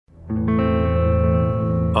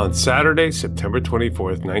On Saturday, September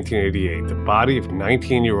 24th, 1988, the body of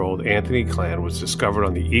 19-year-old Anthony Klan was discovered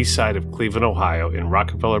on the east side of Cleveland, Ohio, in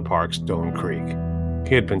Rockefeller Park's Stone Creek.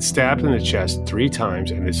 He had been stabbed in the chest 3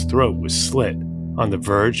 times and his throat was slit, on the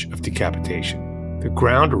verge of decapitation. The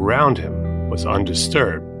ground around him was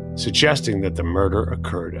undisturbed, suggesting that the murder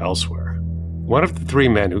occurred elsewhere. One of the 3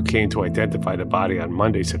 men who came to identify the body on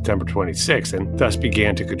Monday, September 26th, and thus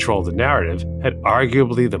began to control the narrative, had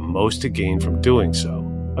arguably the most to gain from doing so.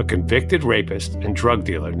 A convicted rapist and drug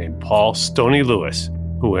dealer named Paul Stoney Lewis,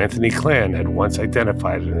 who Anthony Klan had once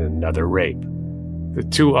identified in another rape. The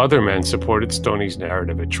 2 other men supported Stoney's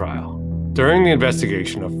narrative at trial. During the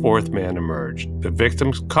investigation, a 4th man emerged, the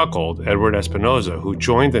victim's cuckold, Edward Espinoza, who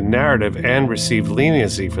joined the narrative and received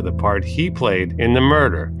leniency for the part he played in the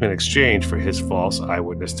murder in exchange for his false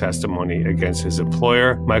eyewitness testimony against his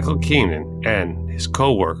employer, Michael Keenan, and his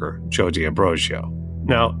co-worker, Joe D'Ambrosio.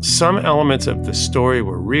 Now, some elements of the story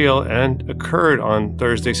were real and occurred on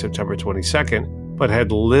Thursday, September 22nd, but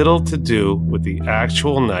had little to do with the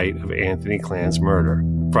actual night of Anthony Klan's murder,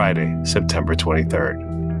 Friday, September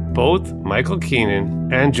 23rd. Both Michael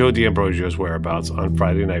Keenan and Joe D'Ambrosio's whereabouts on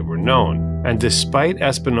Friday night were known, and despite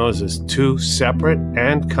Espinoza's 2 separate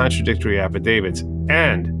and contradictory affidavits,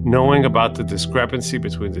 and knowing about the discrepancy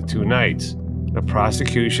between the 2 nights, the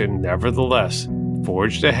prosecution nevertheless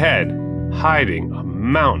forged ahead, hiding a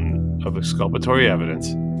mountain of exculpatory evidence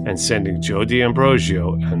and sending Joe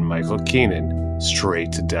D'Ambrosio and Michael Keenan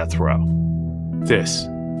straight to death row. This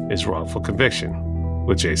is Wrongful Conviction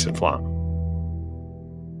with Jason Flom.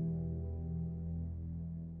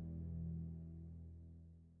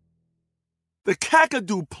 The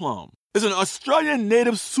Kakadu plum is an Australian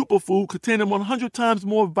native superfood containing 100 times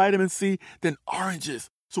more vitamin C than oranges.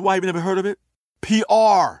 So why have you never heard of it?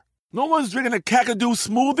 PR. No one's drinking a Kakadu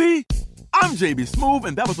smoothie? I'm JB Smooth,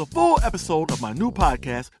 and that was a full episode of my new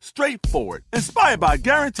podcast, Straightforward, inspired by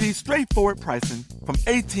guaranteed straightforward pricing from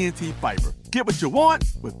AT&T Fiber. Get what you want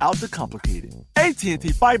without the complicated. AT&T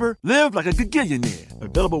Fiber, live like a gigillionaire.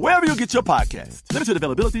 Available wherever you get your podcasts. Limited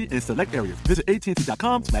availability in select areas. Visit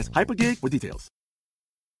AT&T.com/hypergig for details.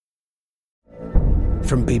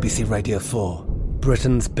 From BBC Radio 4,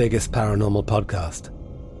 Britain's biggest paranormal podcast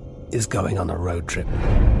is going on a road trip.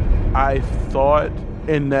 I thought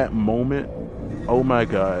in that moment, oh my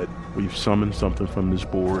God, we've summoned something from this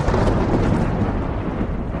board.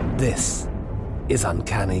 This is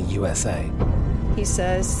Uncanny USA. He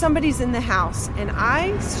says, somebody's in the house, and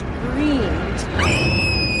I screamed.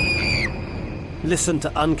 Listen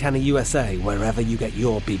to Uncanny USA wherever you get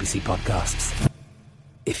your BBC podcasts,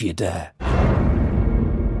 if you dare.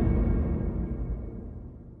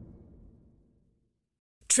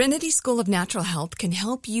 Trinity School of Natural Health can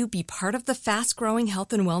help you be part of the fast-growing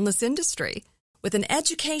health and wellness industry. With an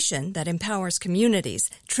education that empowers communities,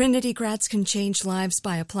 Trinity grads can change lives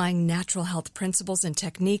by applying natural health principles and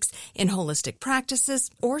techniques in holistic practices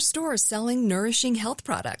or stores selling nourishing health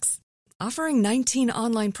products. Offering 19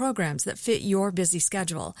 online programs that fit your busy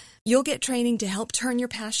schedule, you'll get training to help turn your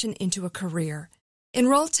passion into a career.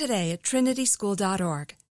 Enroll today at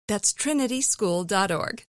trinityschool.org. That's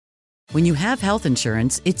trinityschool.org. When you have health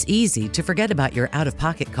insurance, it's easy to forget about your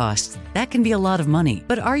out-of-pocket costs. That can be a lot of money.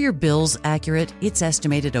 But are your bills accurate? It's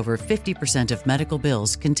estimated over 50% of medical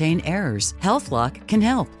bills contain errors. HealthLock can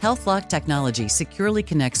help. HealthLock technology securely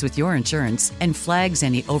connects with your insurance and flags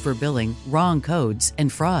any overbilling, wrong codes,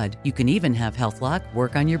 and fraud. You can even have HealthLock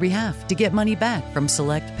work on your behalf to get money back from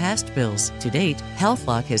select past bills. To date,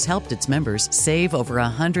 HealthLock has helped its members save over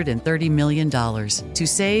 $130 million. To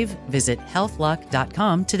save, visit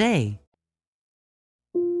healthlock.com today.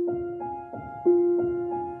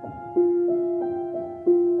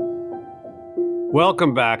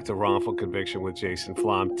 Welcome back to Wrongful Conviction with Jason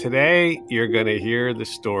Flom. Today, you're going to hear the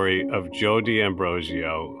story of Joe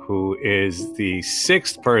D'Ambrosio, who is the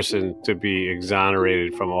 6th person to be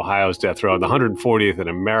exonerated from Ohio's death row, the 140th in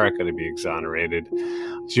America to be exonerated.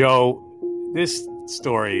 Joe, this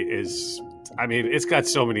story is, it's got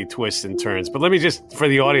so many twists and turns. But let me just, for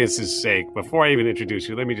the audience's sake, before I even introduce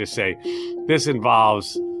you, let me just say this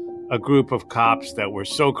involves a group of cops that were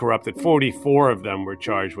so corrupt that 44 of them were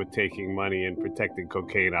charged with taking money and protecting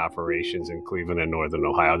cocaine operations in Cleveland and Northern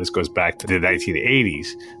Ohio. This goes back to the 1980s,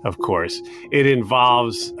 of course. It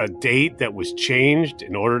involves a date that was changed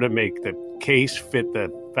in order to make the case fit the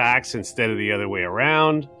facts instead of the other way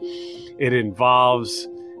around. It involves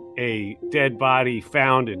a dead body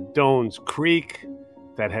found in Doan's Creek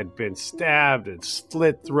that had been stabbed and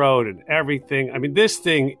slit throat and everything. I mean, this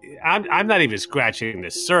thing, I'm not even scratching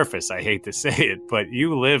the surface. I hate to say it, but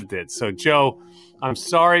you lived it. So, Joe, I'm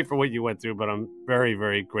sorry for what you went through, but I'm very,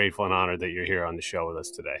 very grateful and honored that you're here on the show with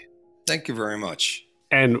us today. Thank you very much.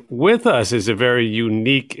 And with us is a very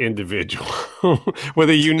unique individual with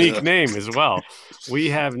a unique name as well. We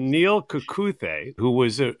have Neil Kukuthe, who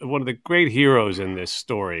was one of the great heroes in this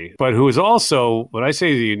story, but who is also, when I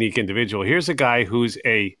say he's a unique individual, here's a guy who's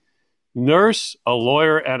a nurse, a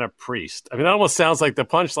lawyer, and a priest. I mean, that almost sounds like the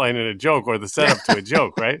punchline in a joke or the setup to a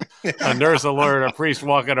joke, right? A nurse, a lawyer, and a priest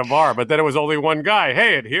walk in a bar, but then it was only one guy.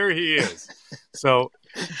 Hey, and here he is. So,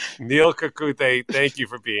 Neil Kukuthe, thank you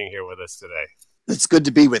for being here with us today. It's good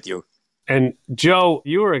to be with you. And Joe,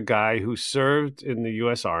 you were a guy who served in the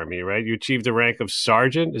U.S. Army, right? You achieved the rank of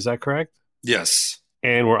sergeant, is that correct? Yes.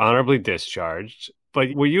 And were honorably discharged.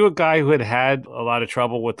 But were you a guy who had a lot of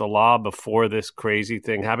trouble with the law before this crazy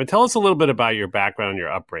thing happened? Tell us a little bit about your background,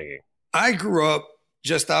 your upbringing. I grew up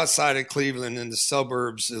just outside of Cleveland in the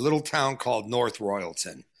suburbs, a little town called North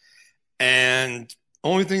Royalton. And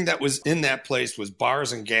only thing that was in that place was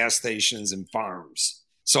bars and gas stations and farms.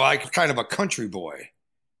 So I was kind of a country boy.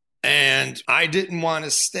 And I didn't want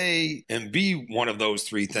to stay and be one of those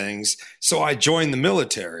three things. So I joined the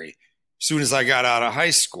military as soon as I got out of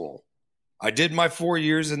high school. I did my 4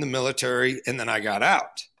 years in the military and then I got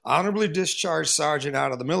out. Honorably discharged sergeant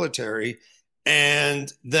out of the military.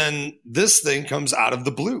 And then this thing comes out of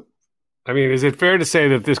the blue. I mean, is it fair to say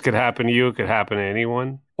that this could happen to you? It could happen to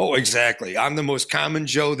anyone? Oh, exactly. I'm the most common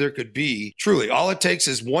Joe there could be. Truly, all it takes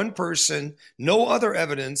is one person, no other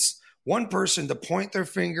evidence, one person to point their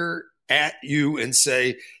finger at you and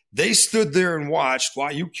say, they stood there and watched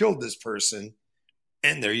while you killed this person.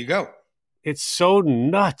 And there you go. It's so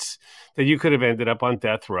nuts that you could have ended up on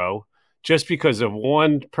death row just because of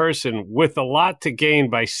one person with a lot to gain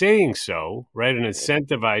by saying so, right? An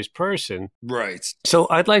incentivized person. Right. So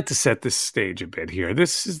I'd like to set this stage a bit here.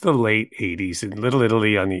 This is the late 80s in Little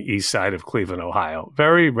Italy on the east side of Cleveland, Ohio.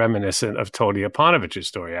 Very reminiscent of Tony Aponovich's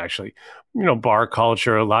story, actually. You know, bar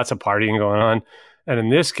culture, lots of partying going on. And in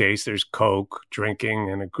this case, there's coke,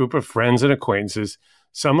 drinking, and a group of friends and acquaintances,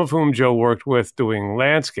 some of whom Joe worked with doing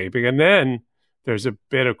landscaping. And then there's a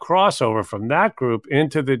bit of crossover from that group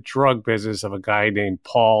into the drug business of a guy named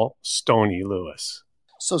Paul Stoney Lewis.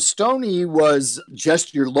 So Stoney was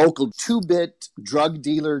just your local two-bit drug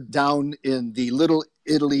dealer down in the Little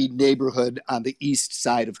Italy neighborhood on the east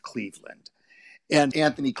side of Cleveland. And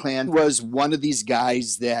Anthony Clan was one of these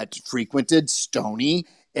guys that frequented Stoney,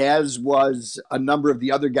 as was a number of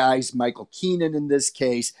the other guys, Michael Keenan in this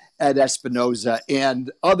case, Ed Espinoza,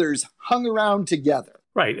 and others hung around together.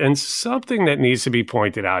 Right. And something that needs to be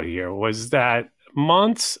pointed out here was that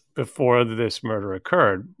months before this murder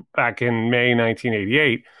occurred, back in May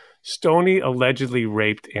 1988, Stoney allegedly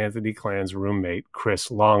raped Anthony Clan's roommate, Chris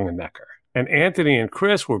Longenecker. And Anthony and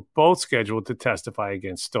Chris were both scheduled to testify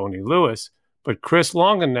against Stoney Lewis, but Chris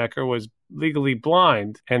Longenecker was legally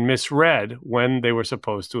blind and misread when they were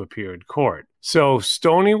supposed to appear in court. So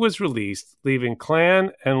Stoney was released, leaving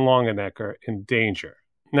Clan and Longenecker in danger.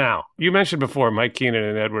 Now, you mentioned before Mike Keenan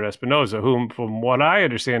and Edward Espinoza, whom, from what I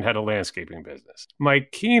understand, had a landscaping business.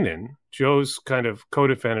 Mike Keenan, Joe's kind of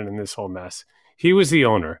co-defendant in this whole mess, he was the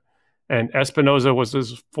owner, and Espinoza was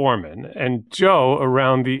his foreman. And Joe,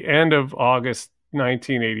 around the end of August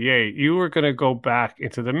 1988, you were going to go back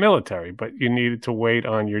into the military, but you needed to wait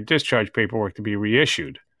on your discharge paperwork to be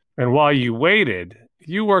reissued. And while you waited,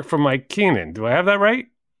 you worked for Mike Keenan. Do I have that right?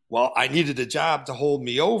 Well, I needed a job to hold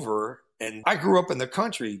me over. And I grew up in the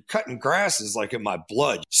country. Cutting grass is like in my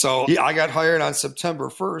blood. So I got hired on September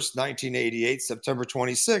 1st, 1988, September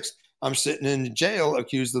 26th. I'm sitting in jail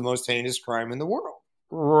accused of the most heinous crime in the world.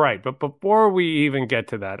 Right. But before we even get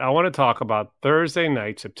to that, I want to talk about Thursday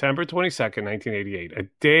night, September 22nd, 1988, a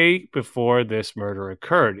day before this murder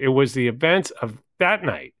occurred. It was the events of that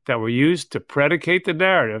night that were used to predicate the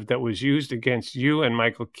narrative that was used against you and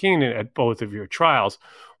Michael Keenan at both of your trials,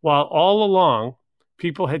 while all along,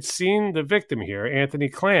 people had seen the victim here, Anthony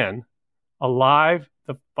Clan, alive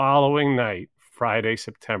the following night, Friday,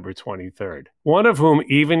 September 23rd, one of whom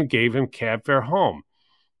even gave him cab fare home.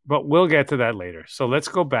 But we'll get to that later. So let's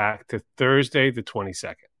go back to Thursday, the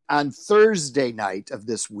 22nd. On Thursday night of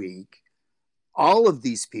this week, all of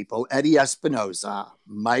these people, Eddie Espinoza,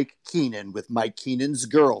 Mike Keenan with Mike Keenan's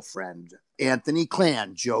girlfriend, Anthony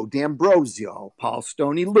Clan, Joe D'Ambrosio, Paul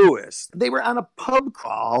Stoney Lewis, they were on a pub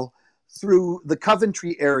crawl through the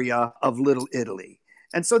Coventry area of Little Italy.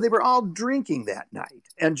 And so they were all drinking that night.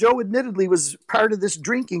 And Joe admittedly was part of this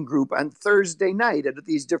drinking group on Thursday night at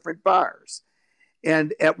these different bars.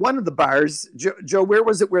 And at one of the bars, Joe, where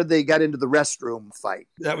was it where they got into the restroom fight?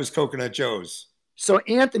 That was Coconut Joe's. So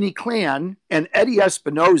Anthony Clan and Eddie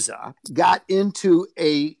Espinoza got into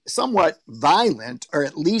a somewhat violent, or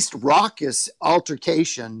at least raucous,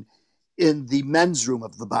 altercation in the men's room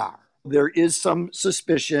of the bar. There is some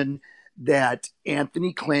suspicion that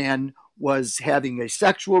Anthony Clan was having a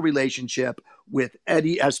sexual relationship with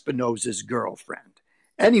Eddie Espinoza's girlfriend.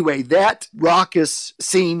 Anyway, that raucous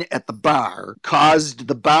scene at the bar caused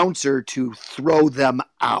the bouncer to throw them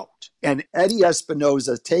out. And Eddie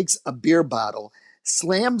Espinoza takes a beer bottle,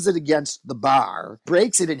 slams it against the bar,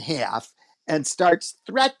 breaks it in half, and starts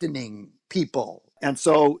threatening people. And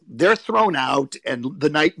so they're thrown out and the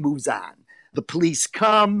night moves on. The police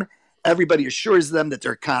come, everybody assures them that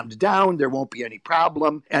they're calmed down, there won't be any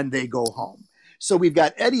problem, and they go home. So we've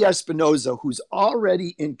got Eddie Espinoza, who's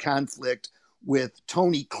already in conflict with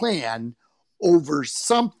Tony Clan over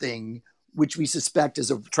something which we suspect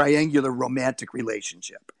is a triangular romantic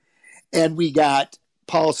relationship. And we got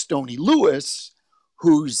Paul Stoney Lewis,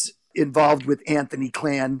 who's involved with Anthony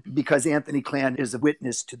Clan because Anthony Clan is a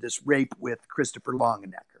witness to this rape with Christopher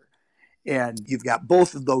Longenecker. And you've got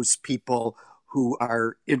both of those people who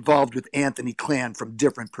are involved with Anthony Clan from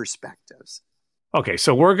different perspectives. Okay,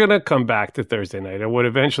 so we're going to come back to Thursday night and what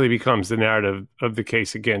eventually becomes the narrative of the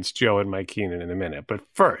case against Joe and Mike Keenan in a minute. But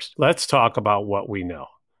first, let's talk about what we know.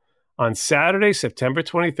 On Saturday, September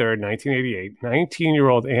 23rd, 1988,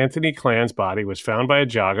 19-year-old Anthony Clan's body was found by a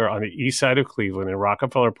jogger on the east side of Cleveland in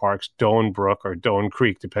Rockefeller Park's Doane Brook or Doane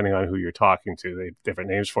Creek, depending on who you're talking to. They have different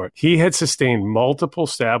names for it. He had sustained multiple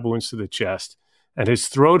stab wounds to the chest, and his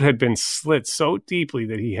throat had been slit so deeply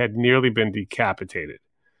that he had nearly been decapitated.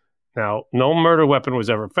 Now, no murder weapon was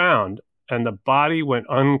ever found, and the body went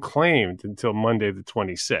unclaimed until Monday the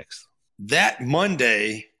 26th. That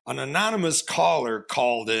Monday, an anonymous caller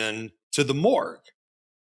called in to the morgue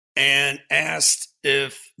and asked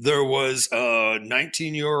if there was a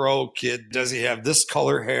 19-year-old kid. Does he have this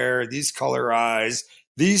color hair, these color eyes,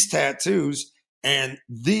 these tattoos, and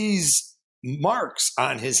these marks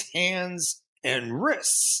on his hands and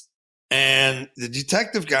wrists? And the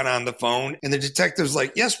detective got on the phone, and the detective's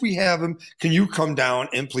like, yes, we have him. Can you come down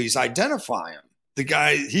and please identify him? The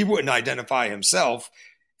guy, he wouldn't identify himself,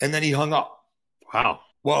 and then he hung up. Wow.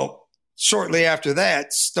 Well, shortly after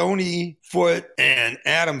that, Stoney Foote and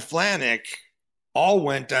Adam Flanick all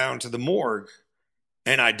went down to the morgue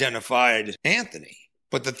and identified Anthony.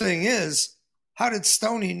 But the thing is, how did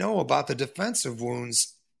Stoney know about the defensive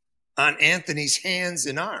wounds on Anthony's hands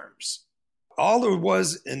and arms? All there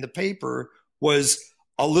was in the paper was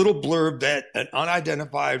a little blurb that an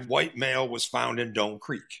unidentified white male was found in Doane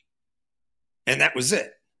Creek. And that was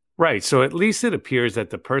it. Right. So at least it appears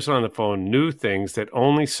that the person on the phone knew things that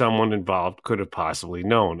only someone involved could have possibly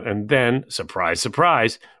known. And then, surprise,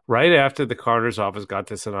 surprise, right after the coroner's office got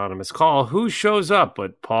this anonymous call, who shows up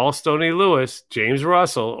but Paul Stoney Lewis, James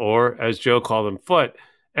Russell, or as Joe called him, Foote,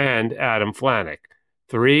 and Adam Flanick.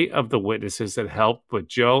 Three of the witnesses that helped put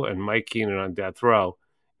Joe and Mike Keenan on death row.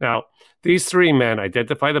 Now, these three men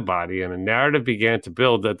identify the body, and a narrative began to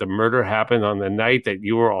build that the murder happened on the night that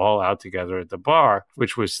you were all out together at the bar,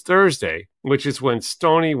 which was Thursday, which is when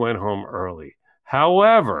Stoney went home early.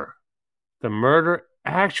 However, the murder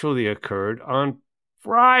actually occurred on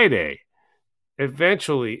Friday.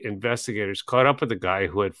 Eventually, investigators caught up with the guy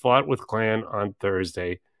who had fought with Clan on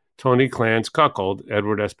Thursday, Tony Clan's cuckold,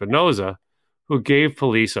 Edward Espinoza, who gave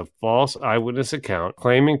police a false eyewitness account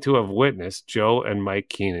claiming to have witnessed Joe and Mike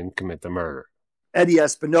Keenan commit the murder. Eddie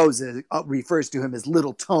Espinoza refers to him as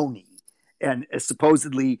Little Tony, and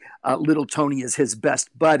supposedly Little Tony is his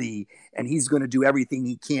best buddy, and he's going to do everything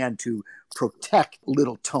he can to protect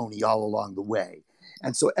Little Tony all along the way.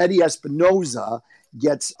 And so Eddie Espinoza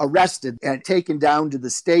gets arrested and taken down to the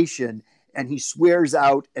station, and he swears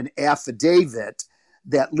out an affidavit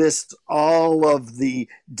that lists all of the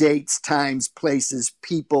dates, times, places,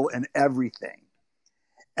 people, and everything.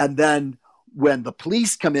 And then when the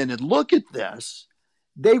police come in and look at this,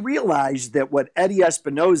 they realize that what Eddie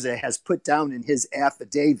Espinoza has put down in his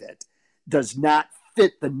affidavit does not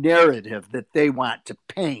fit the narrative that they want to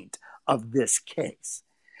paint of this case.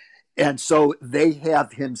 And so they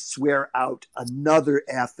have him swear out another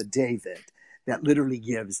affidavit that literally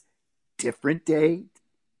gives different date,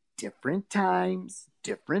 different times,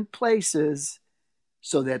 different places,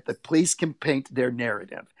 so that the police can paint their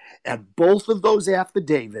narrative. And both of those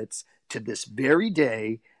affidavits, to this very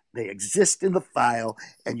day, they exist in the file,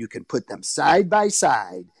 and you can put them side by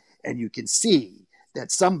side, and you can see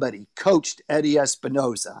that somebody coached Eddie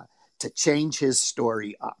Espinoza to change his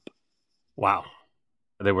story up. Wow.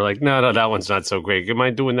 They were like, no, that one's not so great. You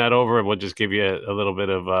mind doing that over? And we'll just give you a little bit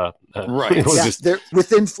of... Right. They're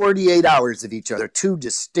within 48 hours of each other. 2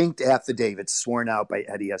 distinct affidavits sworn out by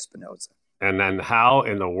Eddie Espinoza. And then how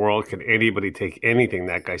in the world can anybody take anything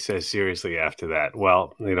that guy says seriously after that?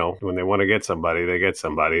 Well, when they want to get somebody, they get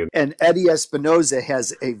somebody. And Eddie Espinoza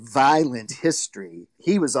has a violent history.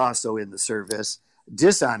 He was also in the service,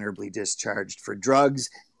 dishonorably discharged for drugs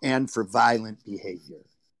and for violent behavior.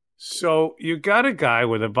 So you got a guy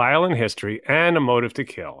with a violent history and a motive to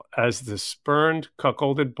kill as the spurned,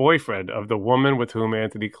 cuckolded boyfriend of the woman with whom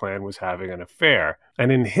Anthony Clan was having an affair.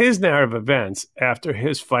 And in his narrative events, after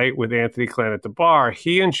his fight with Anthony Clan at the bar,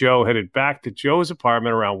 he and Joe headed back to Joe's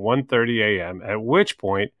apartment around 1:30 a.m., at which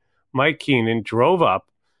point Mike Keenan drove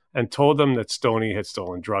up and told them that Stoney had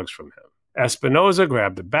stolen drugs from him. Espinoza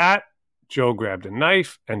grabbed a bat, Joe grabbed a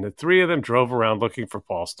knife, and the three of them drove around looking for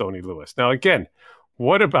Paul Stoney Lewis. Now, again,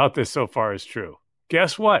 what about this so far is true?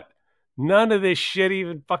 Guess what? None of this shit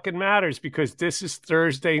even fucking matters because this is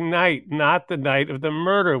Thursday night, not the night of the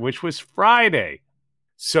murder, which was Friday.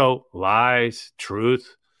 So lies,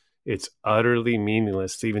 truth, it's utterly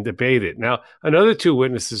meaningless to even debate it. Now, another 2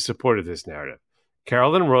 witnesses supported this narrative.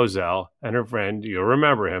 Carolyn Roselle and her friend, you'll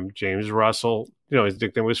remember him, James Russell, his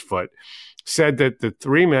nickname was Foot, said that the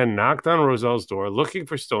 3 men knocked on Roselle's door looking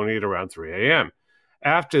for Stoney at around 3 a.m.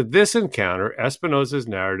 After this encounter, Espinoza's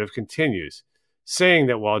narrative continues, saying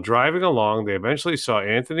that while driving along, they eventually saw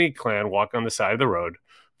Anthony Clan walk on the side of the road,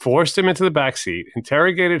 forced him into the back seat,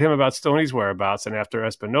 interrogated him about Stoney's whereabouts, and after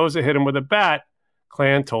Espinoza hit him with a bat,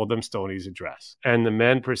 Clan told them Stoney's address. And the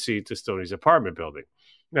men proceed to Stoney's apartment building.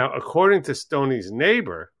 Now, according to Stoney's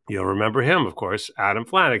neighbor, you'll remember him, of course, Adam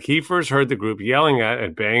Flanick, he first heard the group yelling at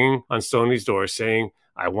and banging on Stoney's door saying,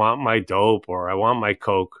 "I want my dope," or "I want my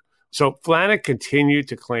coke." So Flanick continued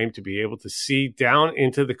to claim to be able to see down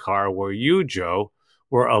into the car where you, Joe,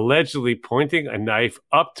 were allegedly pointing a knife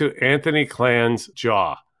up to Anthony Clan's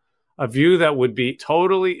jaw, a view that would be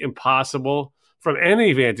totally impossible from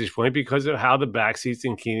any vantage point because of how the backseats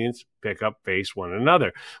in Keenan's pickup face one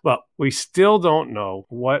another. Well, we still don't know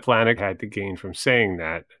what Flanick had to gain from saying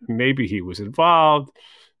that. Maybe he was involved.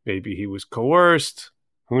 Maybe he was coerced.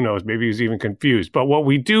 Who knows? Maybe he was even confused. But what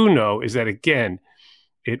we do know is that, again,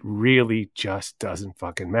 it really just doesn't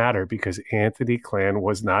fucking matter because Anthony Clan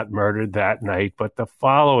was not murdered that night, but the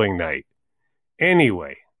following night.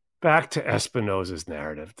 Anyway, back to Espinoza's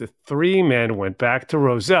narrative. The 3 men went back to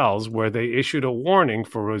Roselle's where they issued a warning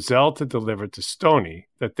for Roselle to deliver to Stoney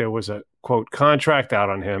that there was a, quote, contract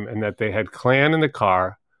out on him and that they had Clan in the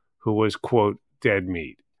car who was, quote, dead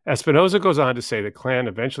meat. Espinoza goes on to say that Clan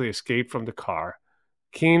eventually escaped from the car.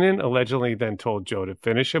 Keenan allegedly then told Joe to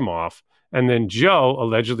finish him off, and then Joe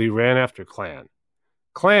allegedly ran after Clan.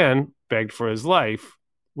 Clan begged for his life,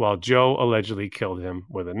 while Joe allegedly killed him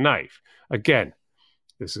with a knife. Again,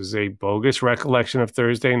 this is a bogus recollection of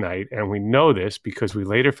Thursday night, and we know this because we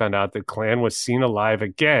later found out that Clan was seen alive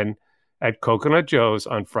again at Coconut Joe's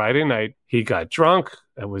on Friday night. He got drunk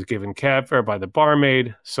and was given cab fare by the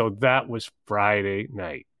barmaid, so that was Friday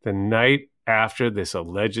night, the night after this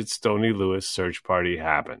alleged Stoney Lewis search party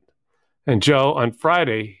happened. And Joe, on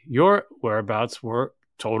Friday, your whereabouts were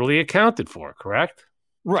totally accounted for, correct?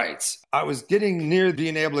 Right. I was getting near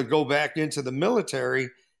being able to go back into the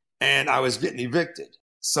military and I was getting evicted.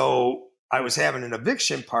 So I was having an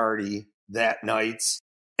eviction party that night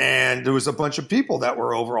and there was a bunch of people that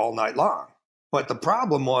were over all night long. But the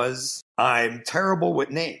problem was I'm terrible with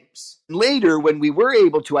names. Later, when we were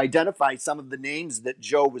able to identify some of the names that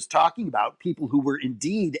Joe was talking about, people who were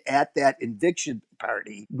indeed at that eviction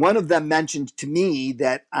party, one of them mentioned to me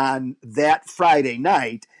that on that Friday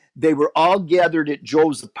night, they were all gathered at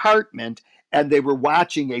Joe's apartment and they were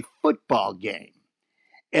watching a football game.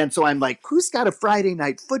 And so I'm like, who's got a Friday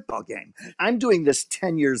night football game? I'm doing this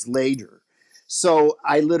 10 years later. So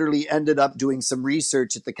I literally ended up doing some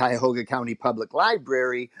research at the Cuyahoga County Public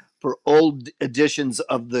Library for old editions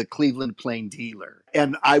of the Cleveland Plain Dealer.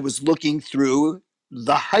 And I was looking through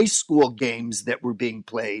the high school games that were being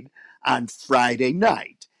played on Friday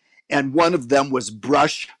night. And one of them was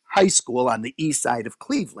Brush High School on the east side of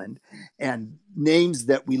Cleveland. And names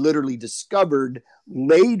that we literally discovered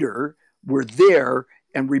later were there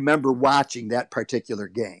and remember watching that particular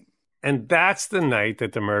game. And that's the night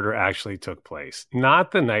that the murder actually took place, not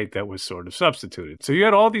the night that was sort of substituted. So you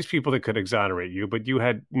had all these people that could exonerate you, but you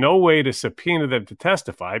had no way to subpoena them to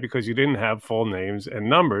testify because you didn't have full names and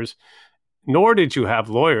numbers, nor did you have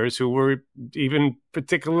lawyers who were even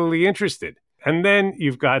particularly interested. And then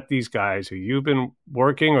you've got these guys who you've been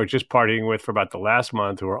working or just partying with for about the last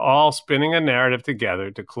month who are all spinning a narrative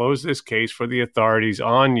together to close this case for the authorities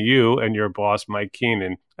on you and your boss, Mike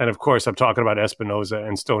Keenan. And of course, I'm talking about Espinoza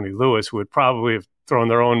and Stoney Lewis, who would probably have thrown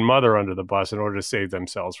their own mother under the bus in order to save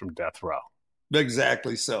themselves from death row.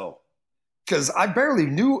 Exactly so. Because I barely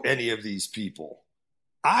knew any of these people.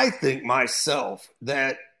 I think myself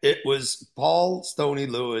that it was Paul, Stoney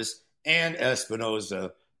Lewis, and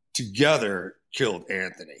Espinoza together killed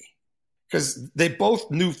Anthony. Because they both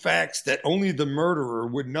knew facts that only the murderer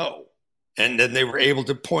would know. And then they were able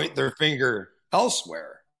to point their finger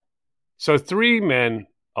elsewhere. So 3 men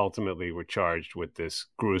ultimately were charged with this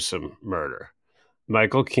gruesome murder.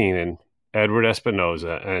 Michael Keenan, Edward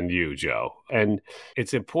Espinoza, and you, Joe. And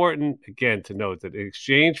it's important, again, to note that in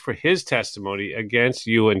exchange for his testimony against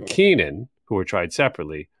you and Keenan, who were tried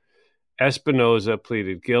separately, Espinoza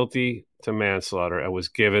pleaded guilty to manslaughter and was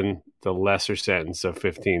given the lesser sentence of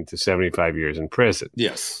 15 to 75 years in prison.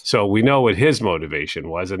 Yes. So we know what his motivation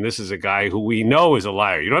was, and this is a guy who we know is a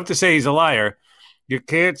liar. You don't have to say he's a liar. You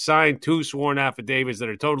can't sign 2 sworn affidavits that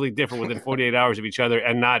are totally different within 48 hours of each other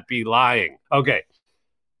and not be lying. Okay,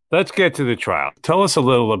 let's get to the trial. Tell us a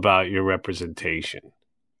little about your representation.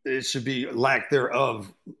 It should be lack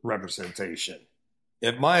thereof representation.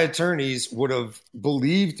 If my attorneys would have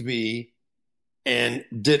believed me and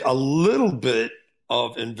did a little bit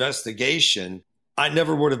of investigation, I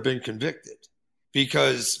never would have been convicted,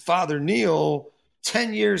 because Father Neil,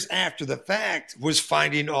 10 years after the fact, was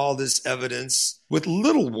finding all this evidence with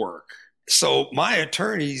little work. So my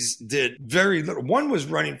attorneys did very little. One was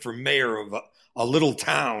running for mayor of a little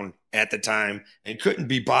town at the time and couldn't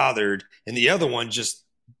be bothered. And the other one just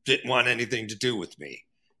didn't want anything to do with me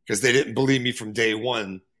because they didn't believe me from day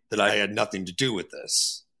one that I had nothing to do with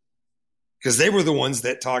this. Because they were the ones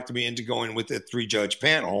that talked me into going with a 3-judge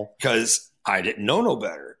panel because I didn't know no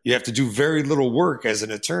better. You have to do very little work as an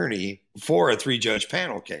attorney for a 3-judge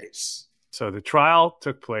panel case. So the trial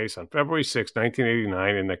took place on February 6,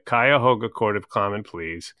 1989 in the Cuyahoga Court of Common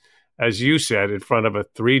Pleas, as you said, in front of a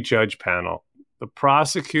 3-judge panel. The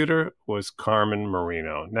prosecutor was Carmen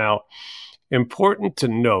Marino. Now, important to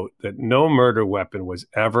note that no murder weapon was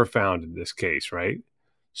ever found in this case, right?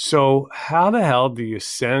 So how the hell do you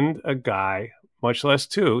send a guy, much less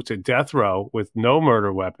 2, to death row with no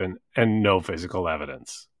murder weapon and no physical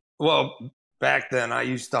evidence? Well, back then I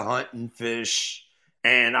used to hunt and fish,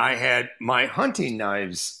 and I had my hunting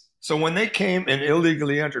knives. So when they came and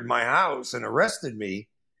illegally entered my house and arrested me,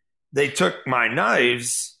 they took my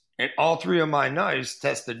knives, and all 3 of my knives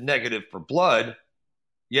tested negative for blood.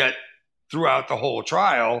 Yet throughout the whole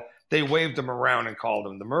trial, they waved them around and called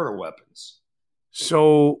them the murder weapons.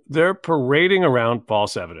 So they're parading around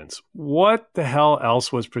false evidence. What the hell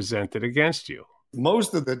else was presented against you?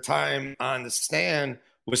 Most of the time on the stand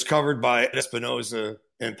was covered by Espinoza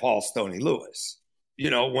and Paul Stoney Lewis. You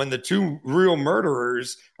know, when the 2 real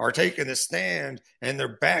murderers are taking the stand and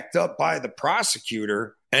they're backed up by the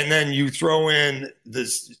prosecutor, and then you throw in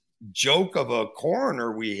this joke of a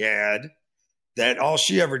coroner we had that all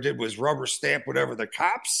she ever did was rubber stamp whatever the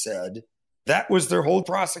cops said, that was their whole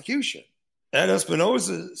prosecution. Ed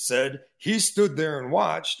Espinoza said he stood there and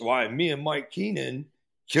watched while me and Mike Keenan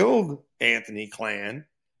killed Anthony Clan.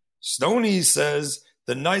 Stoney says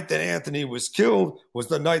the night that Anthony was killed was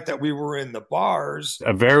the night that we were in the bars.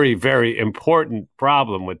 A very, very important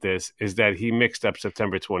problem with this is that he mixed up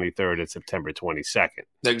September 23rd and September 22nd.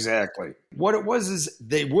 Exactly. What it was is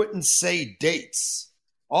they wouldn't say dates.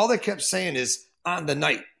 All they kept saying is on the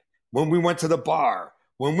night, when we went to the bar,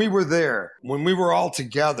 when we were there, when we were all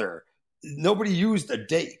together. Nobody used a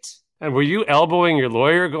date. And were you elbowing your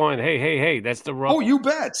lawyer going, hey, that's the wrong... Oh, you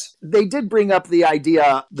bet. They did bring up the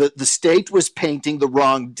idea that the state was painting the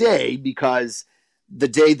wrong day because the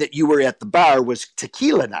day that you were at the bar was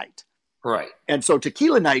tequila night. Right. And so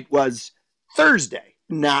tequila night was Thursday,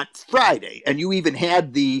 not Friday. And you even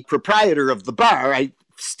had the proprietor of the bar,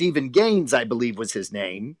 Stephen Gaines, I believe was his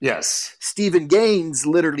name. Yes. Stephen Gaines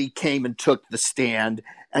literally came and took the stand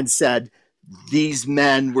and said, these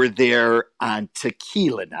men were there on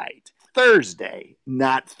tequila night, Thursday,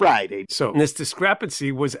 not Friday. So this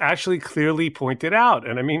discrepancy was actually clearly pointed out.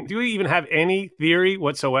 And I mean, do you even have any theory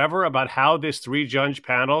whatsoever about how this 3-judge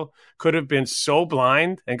panel could have been so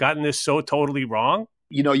blind and gotten this so totally wrong?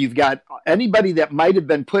 You know, you've got anybody that might have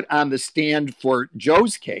been put on the stand for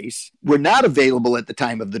Joe's case were not available at the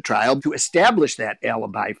time of the trial to establish that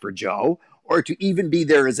alibi for Joe or to even be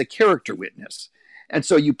there as a character witness. And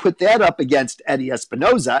so you put that up against Eddie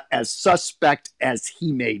Espinoza, as suspect as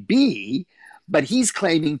he may be, but he's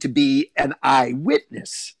claiming to be an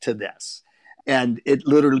eyewitness to this. And it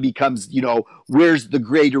literally becomes, where's the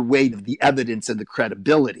greater weight of the evidence and the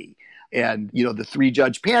credibility? And, the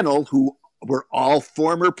 3-judge panel, who were all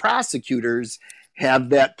former prosecutors, have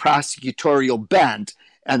that prosecutorial bent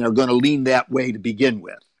and are going to lean that way to begin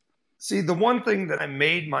with. See, the one thing that I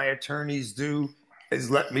made my attorneys do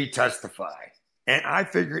is let me testify. And I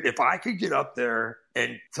figured if I could get up there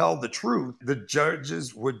and tell the truth, the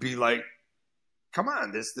judges would be like, come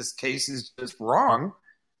on, this case is just wrong,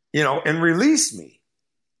 and release me.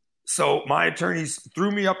 So my attorneys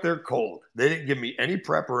threw me up there cold. They didn't give me any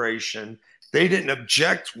preparation. They didn't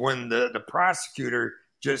object when the prosecutor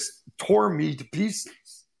just tore me to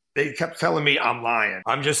pieces. They kept telling me I'm lying.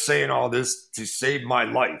 I'm just saying all this to save my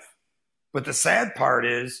life. But the sad part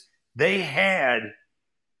is they had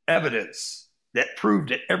evidence that proved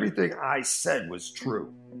that everything I said was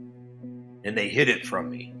true. And they hid it from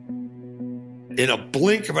me. In a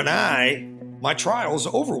blink of an eye, my trial's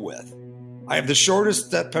over with. I have the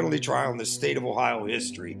shortest death penalty trial in the state of Ohio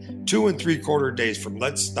history, 2 3/4 days from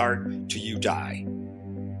let's start to you die.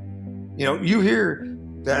 You hear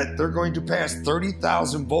that they're going to pass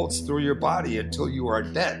 30,000 volts through your body until you are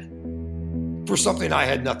dead for something I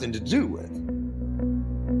had nothing to do with.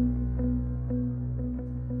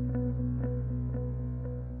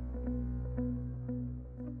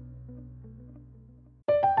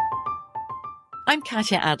 I'm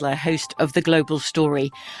Katya Adler, host of The Global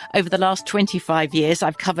Story. Over the last 25 years,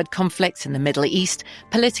 I've covered conflicts in the Middle East,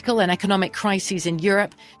 political and economic crises in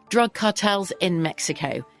Europe, drug cartels in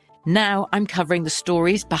Mexico. Now I'm covering the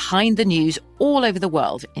stories behind the news all over the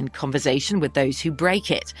world in conversation with those who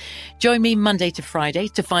break it. Join me Monday to Friday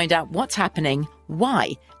to find out what's happening,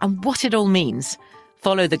 why, and what it all means.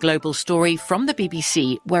 Follow The Global Story from the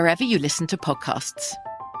BBC wherever you listen to podcasts.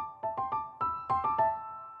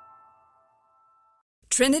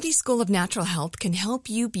 Trinity School of Natural Health can help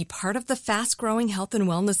you be part of the fast-growing health and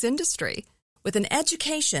wellness industry. With an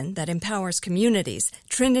education that empowers communities,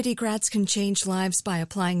 Trinity grads can change lives by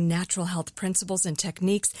applying natural health principles and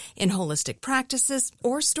techniques in holistic practices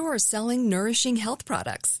or stores selling nourishing health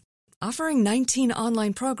products. Offering 19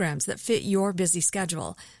 online programs that fit your busy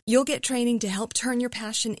schedule, you'll get training to help turn your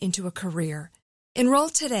passion into a career. Enroll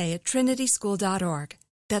today at trinityschool.org.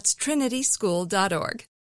 That's trinityschool.org.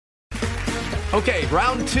 Okay,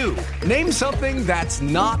 round 2. Name something that's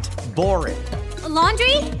not boring. A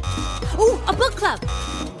laundry? Ooh, a book club.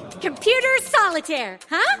 Computer solitaire,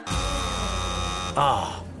 huh?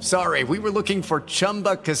 Ah, sorry, we were looking for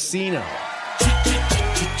Chumba Casino.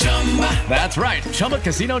 That's right,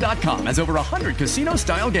 ChumbaCasino.com has over 100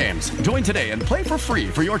 casino-style games. Join today and play for free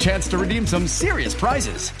for your chance to redeem some serious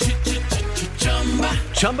prizes.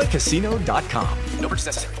 ChumbaCasino.com. No purchase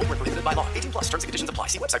necessary. Void where prohibited by law. 18+. Terms and conditions apply.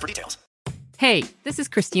 See website for details. Hey, this is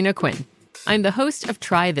Christina Quinn. I'm the host of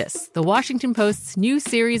Try This, the Washington Post's new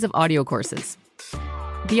series of audio courses.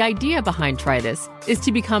 The idea behind Try This is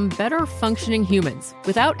to become better functioning humans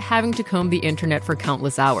without having to comb the internet for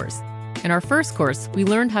countless hours. In our first course, we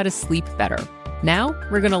learned how to sleep better. Now,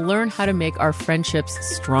 we're going to learn how to make our friendships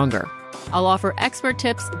stronger. I'll offer expert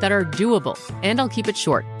tips that are doable, and I'll keep it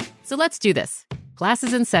short. So let's do this. Class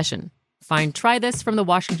is in session. Find Try This from the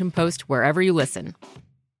Washington Post wherever you listen.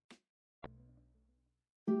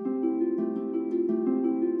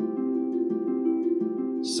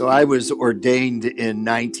 So I was ordained in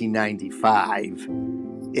 1995,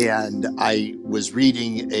 and I was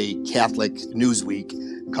reading a Catholic newsweek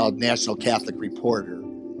called National Catholic Reporter.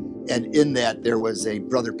 And in that, there was a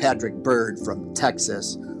brother Patrick Bird from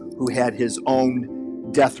Texas who had his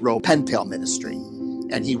own death row pen pal ministry.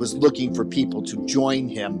 And he was looking for people to join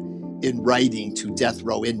him in writing to death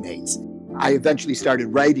row inmates. I eventually started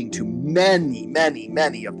writing to many, many,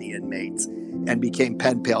 many of the inmates and became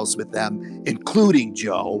pen pals with them, including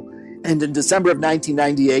Joe. And in December of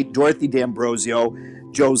 1998, Dorothy D'Ambrosio,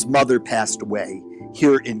 Joe's mother, passed away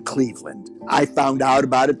here in Cleveland. I found out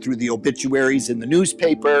about it through the obituaries in the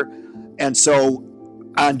newspaper. And so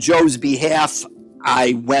on Joe's behalf,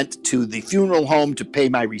 I went to the funeral home to pay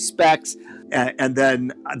my respects. And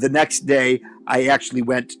then the next day, I actually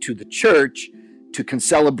went to the church to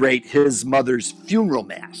celebrate his mother's funeral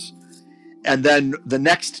mass. And then the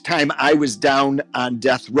next time I was down on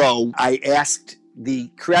death row, I asked the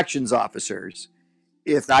corrections officers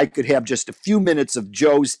if I could have just a few minutes of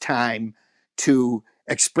Joe's time to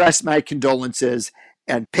express my condolences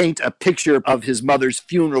and paint a picture of his mother's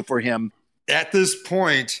funeral for him. At this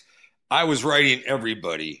point, I was writing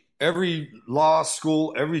everybody, every law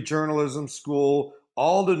school, every journalism school,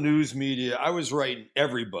 all the news media. I was writing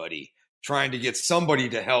everybody, trying to get somebody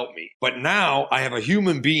to help me. But now I have a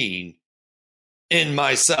human being in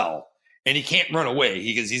my cell. and he can't run away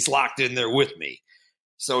because he's locked in there with me.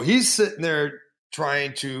 So he's sitting there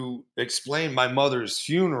trying to explain my mother's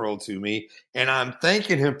funeral to me, and I'm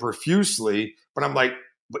thanking him profusely, but I'm like,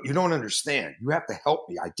 but you don't understand. You have to help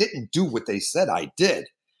me. I didn't do what they said I did.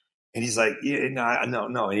 And he's like, yeah, no.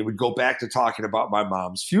 And he would go back to talking about my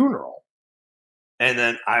mom's funeral. And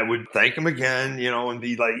then I would thank him again, and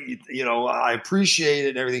be like, I appreciate it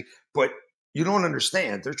and everything. But you don't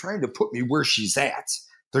understand. They're trying to put me where she's at.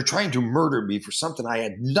 They're trying to murder me for something I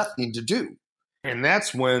had nothing to do. And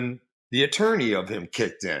that's when the attorney of him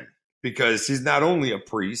kicked in, because he's not only a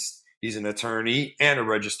priest, he's an attorney and a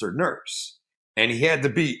registered nurse. And he had to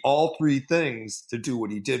be all three things to do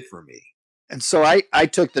what he did for me. And so I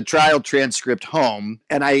took the trial transcript home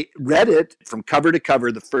and I read it from cover to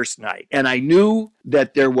cover the first night. And I knew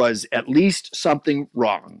that there was at least something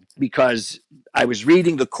wrong, because I was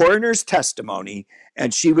reading the coroner's testimony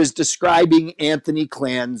and she was describing Anthony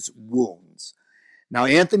Clan's wounds. Now,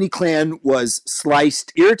 Anthony Clan was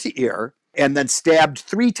sliced ear to ear and then stabbed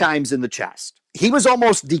 3 times in the chest. He was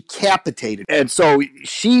almost decapitated. And so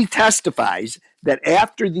she testifies that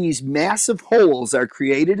after these massive holes are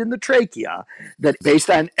created in the trachea, that based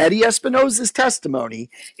on Eddie Espinosa's testimony,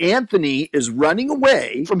 Anthony is running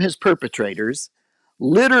away from his perpetrators,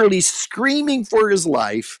 literally screaming for his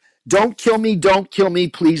life, "Don't kill me,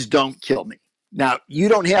 please don't kill me." Now, you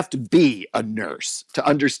don't have to be a nurse to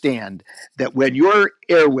understand that when your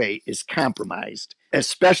airway is compromised,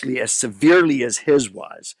 especially as severely as his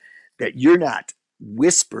was, that you're not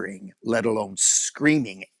whispering, let alone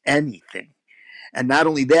screaming anything. And not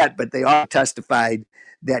only that, but they all testified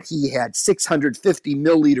that he had 650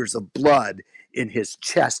 milliliters of blood in his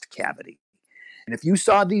chest cavity. And if you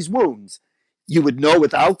saw these wounds, you would know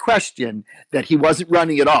without question that he wasn't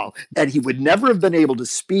running at all, and he would never have been able to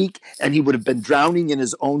speak, and he would have been drowning in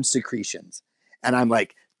his own secretions. And I'm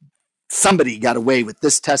like, somebody got away with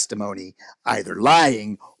this testimony, either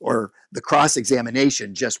lying or the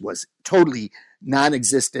cross-examination just was totally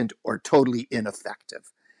non-existent or totally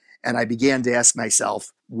ineffective. And I began to ask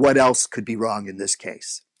myself, what else could be wrong in this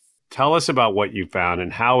case? Tell us about what you found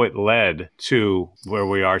and how it led to where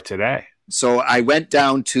we are today. So I went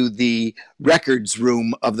down to the records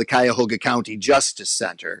room of the Cuyahoga County Justice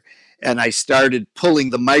Center, and I started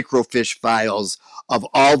pulling the microfiche files of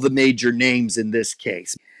all the major names in this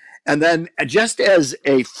case. And then, just as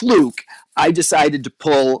a fluke, I decided to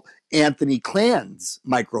pull Anthony Clan's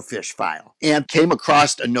microfiche file and came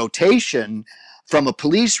across a notation from a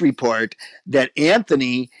police report that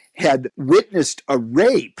Anthony had witnessed a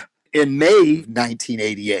rape in May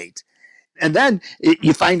 1988. And then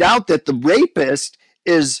you find out that the rapist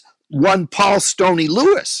is one Paul Stoney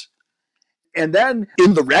Lewis. And then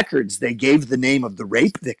in the records, they gave the name of the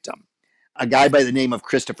rape victim, a guy by the name of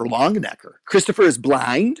Christopher Longenecker. Christopher is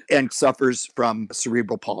blind and suffers from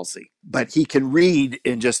cerebral palsy, but he can read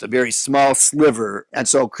in just a very small sliver. And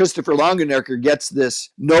so Christopher Longenecker gets this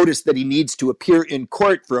notice that he needs to appear in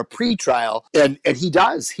court for a pretrial, and he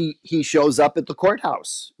does. He shows up at the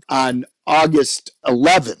courthouse on August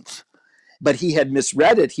 11th. But he had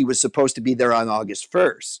misread it. He was supposed to be there on August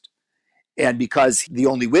 1st. And because the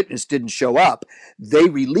only witness didn't show up, they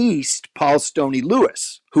released Paul Stoney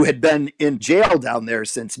Lewis, who had been in jail down there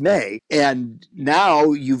since May. And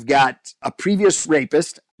now you've got a previous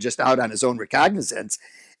rapist just out on his own recognizance.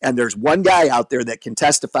 And there's one guy out there that can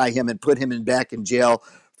testify him and put him back in jail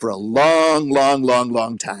for a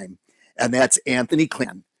long time. And that's Anthony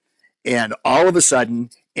Clan. And all of a sudden,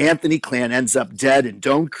 Anthony Clan ends up dead in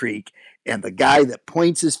Doan Creek. And the guy that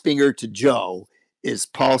points his finger to Joe is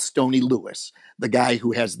Paul Stoney Lewis, the guy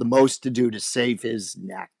who has the most to do to save his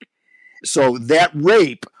neck. So that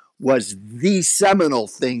rape was the seminal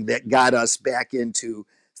thing that got us back into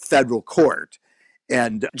federal court.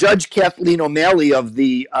 And Judge Kathleen O'Malley of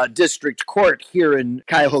the district court here in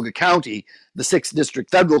Cuyahoga County, the 6th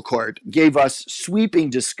District Federal Court, gave us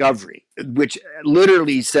sweeping discovery, which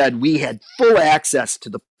literally said we had full access to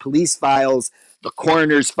the police files, the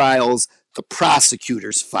coroner's files, the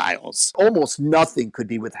prosecutor's files. Almost nothing could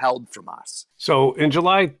be withheld from us. So in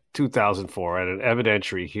July 2004, at an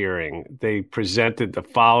evidentiary hearing, they presented the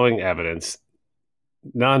following evidence,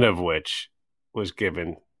 none of which was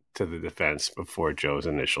given to the defense before Joe's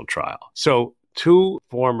initial trial. So 2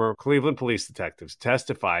 former Cleveland police detectives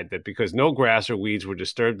testified that because no grass or weeds were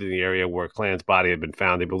disturbed in the area where Clan's body had been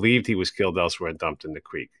found, they believed he was killed elsewhere and dumped in the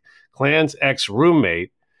creek. Clan's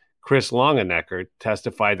ex-roommate, Chris Longenecker,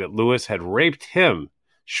 testified that Lewis had raped him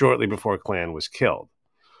shortly before Clan was killed.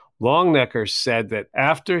 Longenecker said that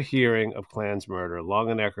after hearing of Clan's murder,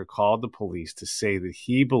 Longenecker called the police to say that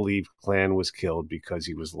he believed Clan was killed because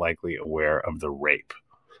he was likely aware of the rape.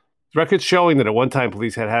 Records showing that at one time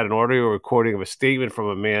police had an audio recording of a statement from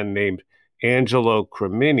a man named Angelo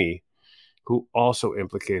Cremini, who also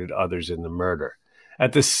implicated others in the murder.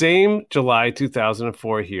 At the same July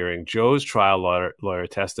 2004 hearing, Joe's trial lawyer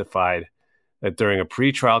testified that during a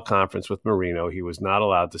pretrial conference with Marino, he was not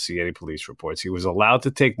allowed to see any police reports. He was allowed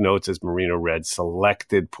to take notes as Marino read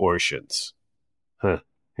selected portions.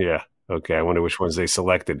 Yeah. Okay, I wonder which ones they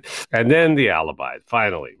selected. And then the alibi,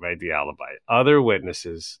 finally, right? The alibi. Other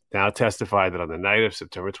witnesses now testified that on the night of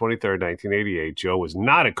September 23rd, 1988, Joe was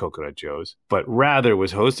not at Coconut Joe's, but rather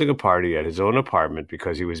was hosting a party at his own apartment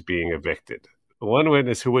because he was being evicted. One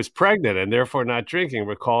witness who was pregnant and therefore not drinking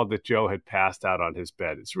recalled that Joe had passed out on his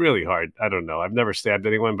bed. It's really hard. I don't know. I've never stabbed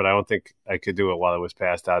anyone, but I don't think I could do it while I was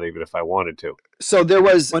passed out, even if I wanted to. So there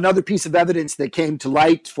was another piece of evidence that came to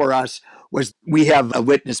light for us was we have a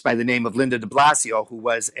witness by the name of Linda de Blasio, who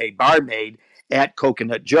was a barmaid at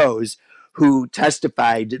Coconut Joe's, who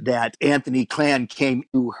testified that Anthony Clan came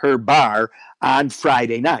to her bar on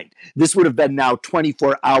Friday night. This would have been now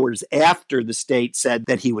 24 hours after the state said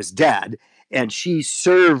that he was dead. And she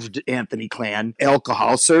served Anthony Clan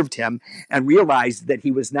alcohol, served him, and realized that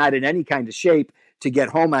he was not in any kind of shape to get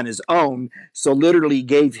home on his own, so literally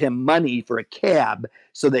gave him money for a cab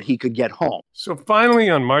so that he could get home. So finally,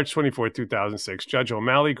 on March 24, 2006, Judge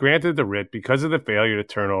O'Malley granted the writ because of the failure to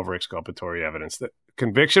turn over exculpatory evidence. The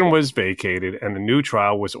conviction was vacated and the new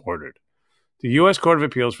trial was ordered. The U.S. Court of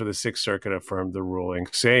Appeals for the Sixth Circuit affirmed the ruling,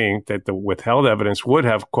 saying that the withheld evidence would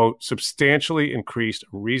have, quote, substantially increased a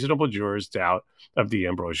reasonable juror's doubt of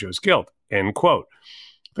D'Ambrosio's guilt, end quote.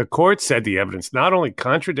 The court said the evidence not only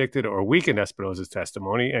contradicted or weakened Espinosa's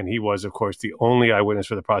testimony, and he was, of course, the only eyewitness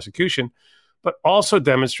for the prosecution, but also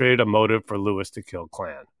demonstrated a motive for Lewis to kill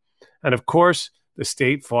Clan. And, of course, the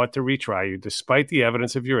state fought to retry you despite the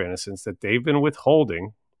evidence of your innocence that they've been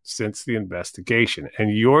withholding since the investigation,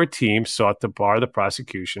 and your team sought to bar the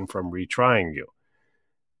prosecution from retrying you.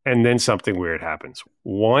 And then something weird happens.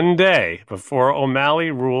 One day before O'Malley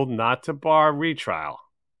ruled not to bar retrial,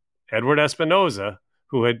 Edward Espinosa,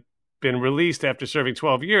 who had been released after serving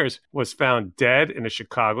 12 years, was found dead in a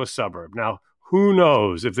Chicago suburb. Now, who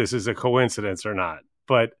knows if this is a coincidence or not?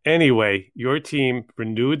 But anyway, your team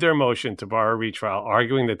renewed their motion to bar a retrial,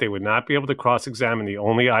 arguing that they would not be able to cross-examine the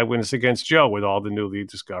only eyewitness against Joe with all the newly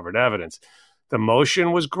discovered evidence. The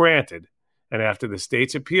motion was granted, and after the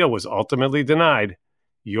state's appeal was ultimately denied,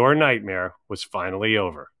 your nightmare was finally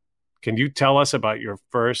over. Can you tell us about your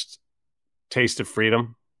first taste of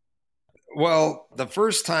freedom? Well, the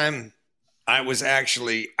first time I was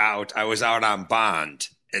actually out, I was out on bond.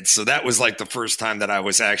 And so that was like the first time that I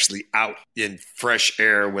was actually out in fresh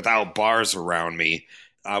air without bars around me.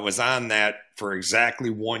 I was on that for exactly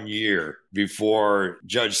 1 year before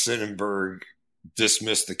Judge Sonnenberg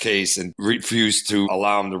dismissed the case and refused to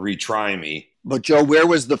allow him to retry me. But Joe, where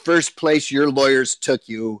was the first place your lawyers took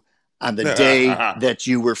you on the day that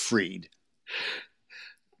you were freed?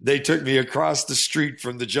 They took me across the street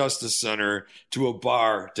from the Justice Center to a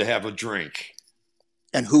bar to have a drink.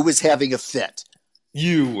 And who was having a fit?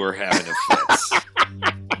 You were having a fit.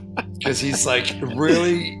 Because he's like,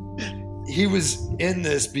 really? He was in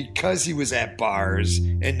this because he was at bars,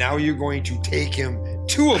 and now you're going to take him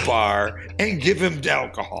to a bar and give him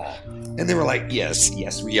alcohol. And they were like, yes,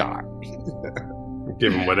 we are.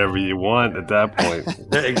 Give him whatever you want at that point.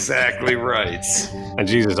 Exactly right. And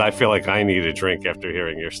Jesus, I feel like I need a drink after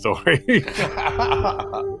hearing your story.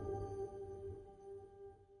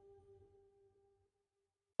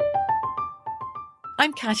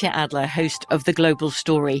 I'm Katya Adler, host of The Global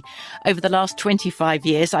Story. Over the last 25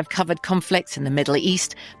 years, I've covered conflicts in the Middle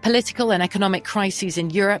East, political and economic crises in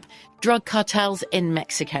Europe, drug cartels in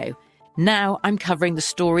Mexico. Now I'm covering the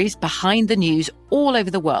stories behind the news all over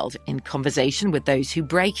the world in conversation with those who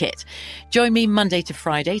break it. Join me Monday to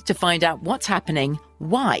Friday to find out what's happening,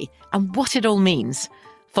 why, and what it all means.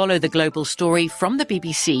 Follow The Global Story from the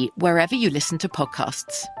BBC wherever you listen to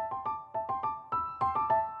podcasts.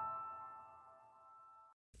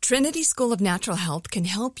 Trinity School of Natural Health can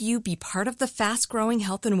help you be part of the fast-growing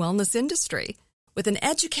health and wellness industry. With an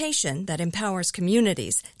education that empowers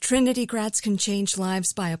communities, Trinity grads can change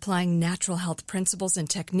lives by applying natural health principles and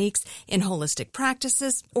techniques in holistic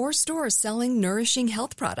practices or stores selling nourishing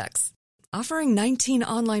health products. Offering 19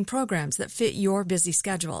 online programs that fit your busy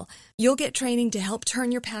schedule, you'll get training to help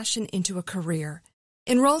turn your passion into a career.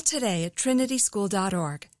 Enroll today at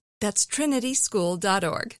trinityschool.org. That's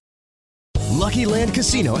trinityschool.org. Lucky Land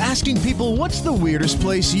Casino, asking people, what's the weirdest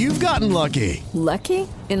place you've gotten lucky? Lucky?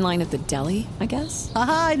 In line at the deli, I guess?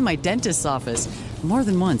 Aha, in my dentist's office. More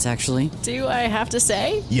than once, actually. Do I have to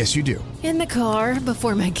say? Yes, you do. In the car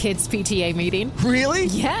before my kids' PTA meeting. Really?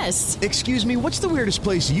 Yes. Excuse me, what's the weirdest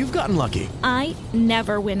place you've gotten lucky? I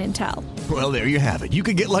never win and tell. Well, there you have it. You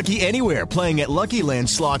can get lucky anywhere, playing at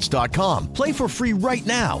LuckyLandSlots.com. Play for free right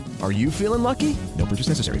now. Are you feeling lucky? No purchase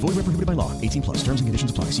necessary. Void where prohibited by law. 18 plus. Terms and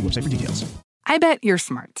conditions apply. See website for details. I bet you're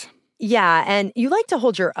smart. Yeah, and you like to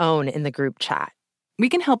hold your own in the group chat. We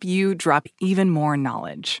can help you drop even more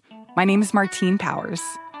knowledge. My name is Martine Powers.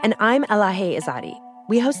 And I'm Elahe Izadi.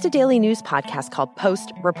 We host a daily news podcast called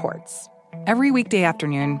Post Reports. Every weekday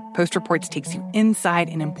afternoon, Post Reports takes you inside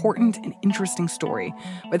an important and interesting story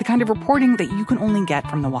with the kind of reporting that you can only get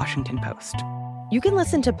from the Washington Post. You can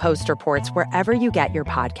listen to Post Reports wherever you get your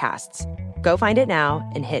podcasts. Go find it now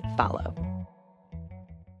and hit follow.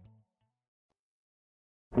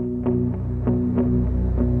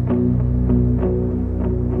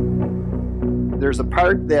 There's a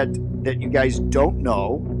part that you guys don't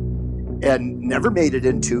know and never made it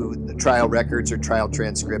into the trial records or trial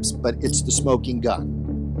transcripts, but it's the smoking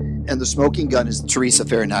gun. And the smoking gun is Teresa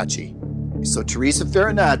Farinacci. So Teresa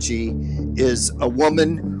Farinacci is a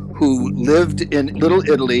woman who lived in Little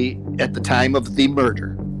Italy at the time of the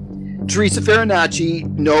murder. Teresa Farinacci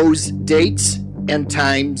knows dates and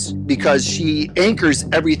times because she anchors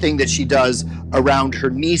everything that she does around her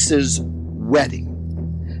niece's wedding.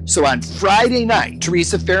 So on Friday night,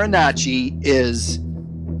 Teresa Farinacci is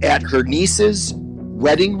at her niece's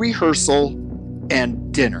wedding rehearsal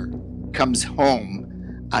and dinner. Comes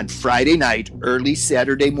home on Friday night, early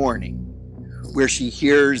Saturday morning, where she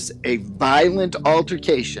hears a violent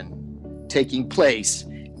altercation taking place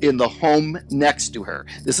in the home next to her.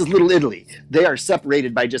 This is Little Italy. They are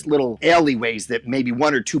separated by just little alleyways that maybe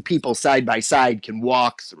one or two people side by side can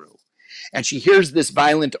walk through. And she hears this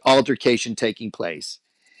violent altercation taking place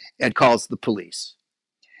and calls the police.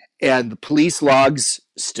 And the police logs,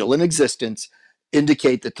 still in existence,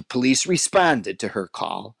 indicate that the police responded to her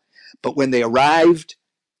call. But when they arrived,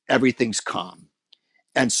 everything's calm.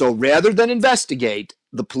 And so rather than investigate,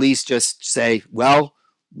 the police just say, well,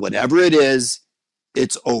 whatever it is,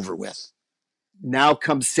 it's over with. Now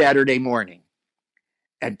comes Saturday morning,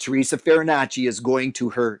 and Teresa Farinacci is going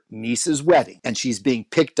to her niece's wedding, and she's being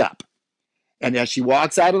picked up. And as she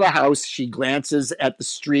walks out of the house, she glances at the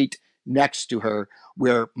street next to her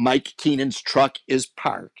where Mike Keenan's truck is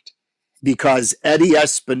parked, because Eddie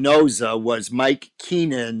Espinoza was Mike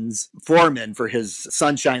Keenan's foreman for his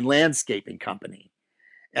Sunshine Landscaping Company.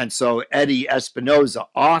 And so Eddie Espinoza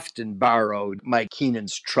often borrowed Mike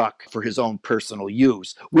Keenan's truck for his own personal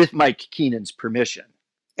use with Mike Keenan's permission.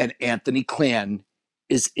 And Anthony Klan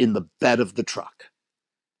is in the bed of the truck.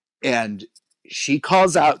 And she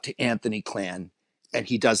calls out to Anthony Klan, and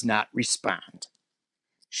he does not respond.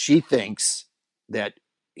 She thinks that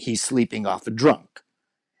he's sleeping off a drunk.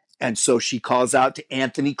 And so she calls out to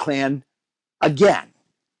Anthony Klan again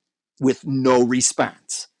with no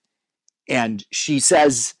response. And she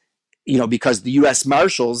says, because the U.S.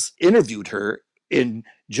 Marshals interviewed her in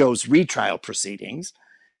Joe's retrial proceedings,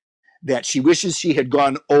 that she wishes she had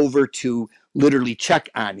gone over to literally check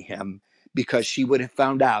on him, because she would have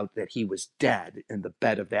found out that he was dead in the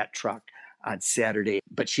bed of that truck on Saturday.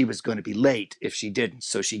 But she was going to be late if she didn't.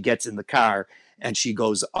 So she gets in the car and she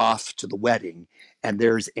goes off to the wedding. And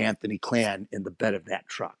there's Anthony Klan in the bed of that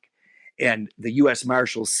truck. And the U.S.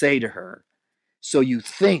 Marshals say to her, so you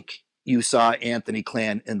think you saw Anthony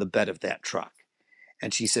Klan in the bed of that truck?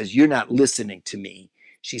 And she says, you're not listening to me.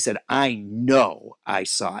 She said, I know I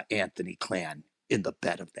saw Anthony Klan in the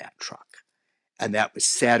bed of that truck. And that was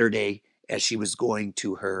Saturday as she was going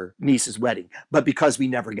to her niece's wedding. But because we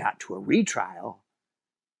never got to a retrial,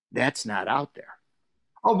 that's not out there.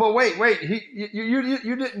 Oh, but wait.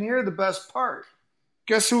 You didn't hear the best part.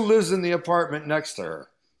 Guess who lives in the apartment next to her?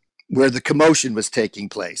 Where the commotion was taking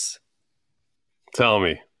place. Tell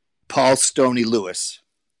me. Paul Stoney Lewis.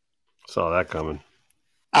 Saw that coming.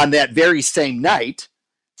 On that very same night,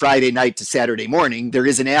 Friday night to Saturday morning, there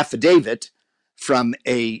is an affidavit from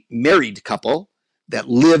a married couple that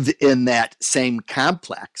lived in that same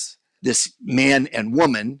complex. This man and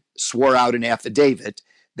woman swore out an affidavit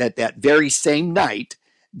that very same night,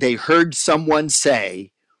 they heard someone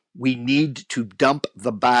say, we need to dump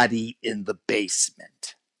the body in the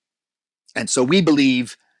basement. And so we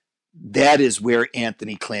believe that is where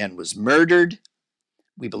Anthony Klan was murdered.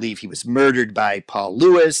 We believe he was murdered by Paul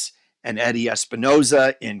Lewis and Eddie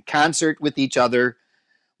Espinoza in concert with each other.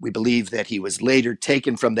 We believe that he was later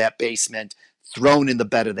taken from that basement, thrown in the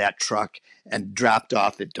bed of that truck and dropped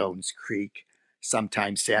off at Doan's Creek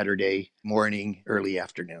sometime Saturday morning, early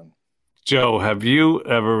afternoon. Joe, have you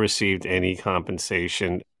ever received any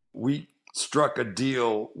compensation? We struck a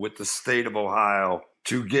deal with the state of Ohio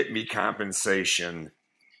to get me compensation.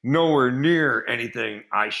 Nowhere near anything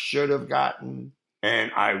I should have gotten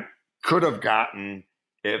and I could have gotten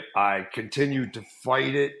if I continued to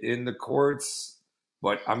fight it in the courts,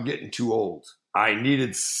 but I'm getting too old. I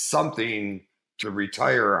needed something to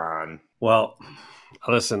retire on. Well,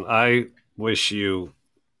 listen, I wish you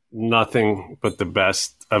nothing but the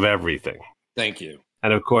best of everything. Thank you.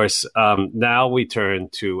 And of course, now we turn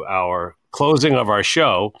to our closing of our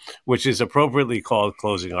show, which is appropriately called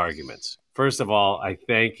Closing Arguments. First of all, I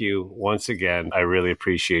thank you once again. I really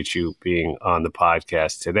appreciate you being on the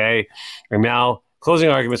podcast today. And now, Closing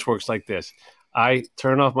Arguments works like this. I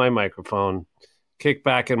turn off my microphone, kick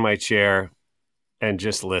back in my chair, and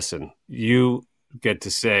just listen. You get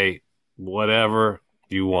to say whatever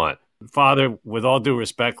you want. Father, with all due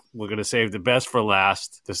respect, we're going to save the best for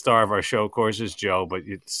last. The star of our show, of course, is Joe, but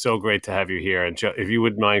it's so great to have you here. And Joe, if you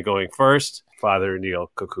wouldn't mind going first, Father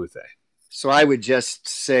Neil Kokuthe. So I would just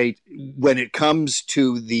say, when it comes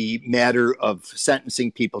to the matter of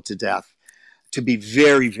sentencing people to death, to be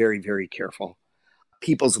very, very, very careful.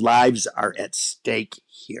 People's lives are at stake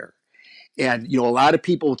here. And, a lot of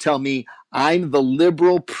people will tell me I'm the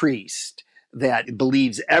liberal priest that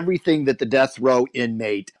believes everything that the death row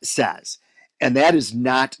inmate says. And that is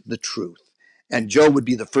not the truth. And Joe would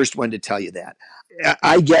be the first one to tell you that.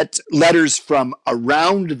 I get letters from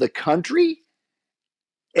around the country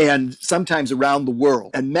and sometimes around the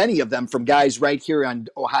world, and many of them from guys right here on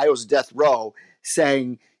Ohio's death row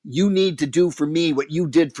saying, you need to do for me what you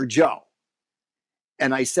did for Joe.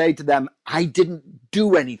 And I say to them, I didn't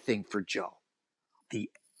do anything for Joe. The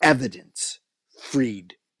evidence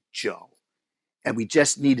freed Joe. And we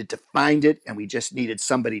just needed to find it, and we just needed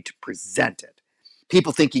somebody to present it.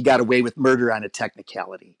 People think he got away with murder on a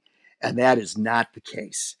technicality, and that is not the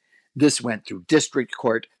case. This went through district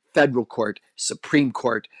court, federal court, Supreme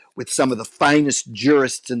Court, with some of the finest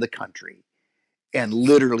jurists in the country. And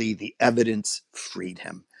literally the evidence freed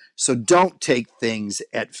him. So don't take things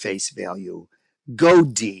at face value. Go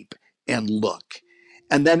deep and look.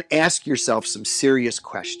 And then ask yourself some serious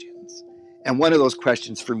questions. And one of those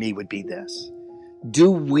questions for me would be this.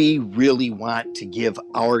 Do we really want to give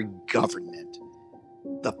our government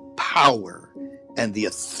the power and the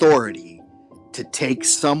authority to take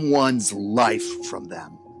someone's life from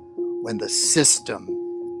them when the system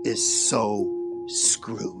is so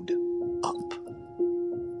screwed up?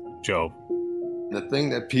 Joe. The thing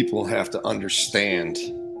that people have to understand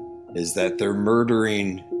is that they're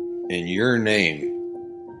murdering in your name.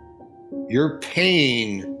 You're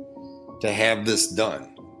paying to have this done.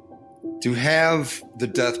 To have the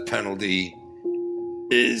death penalty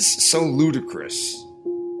is so ludicrous.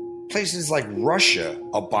 Places like Russia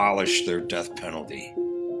abolished their death penalty.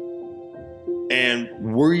 And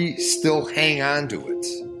we still hang on to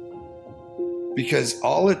it. Because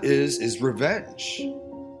all it is revenge.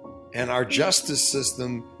 And our justice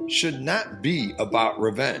system should not be about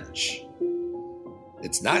revenge.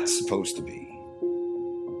 It's not supposed to be.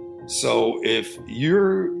 So if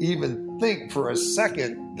you even think for a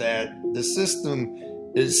second that the system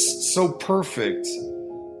is so perfect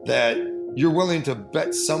that you're willing to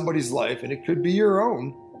bet somebody's life, and it could be your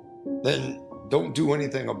own, then don't do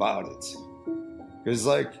anything about it. Because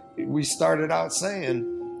like we started out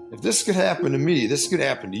saying, if this could happen to me, this could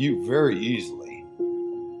happen to you very easily.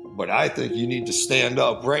 But I think you need to stand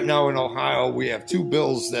up. Right now in Ohio, we have 2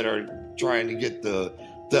 bills that are trying to get the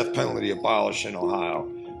death penalty abolished in Ohio.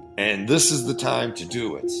 And this is the time to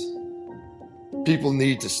do it. People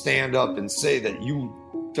need to stand up and say that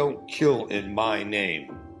you don't kill in my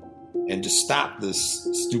name, and to stop this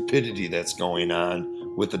stupidity that's going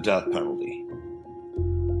on with the death penalty.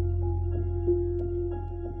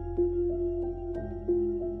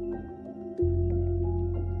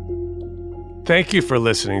 Thank you for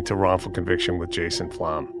listening to Wrongful Conviction with Jason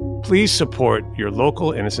Flom. Please support your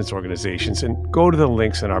local innocence organizations and go to the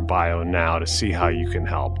links in our bio now to see how you can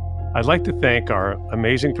help. I'd like to thank our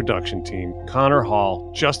amazing production team, Connor Hall,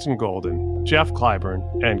 Justin Golden, Jeff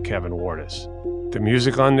Clyburn, and Kevin Wardis. The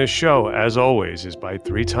music on this show, as always, is by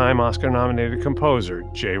 3-time Oscar-nominated composer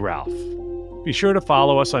Jay Ralph. Be sure to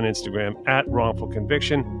follow us on Instagram at Wrongful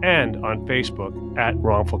Conviction and on Facebook at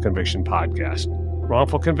Wrongful Conviction Podcast.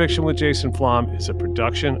 Wrongful Conviction with Jason Flom is a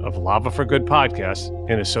production of Lava for Good Podcast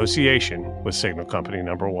in association with Signal Company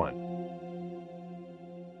No. 1.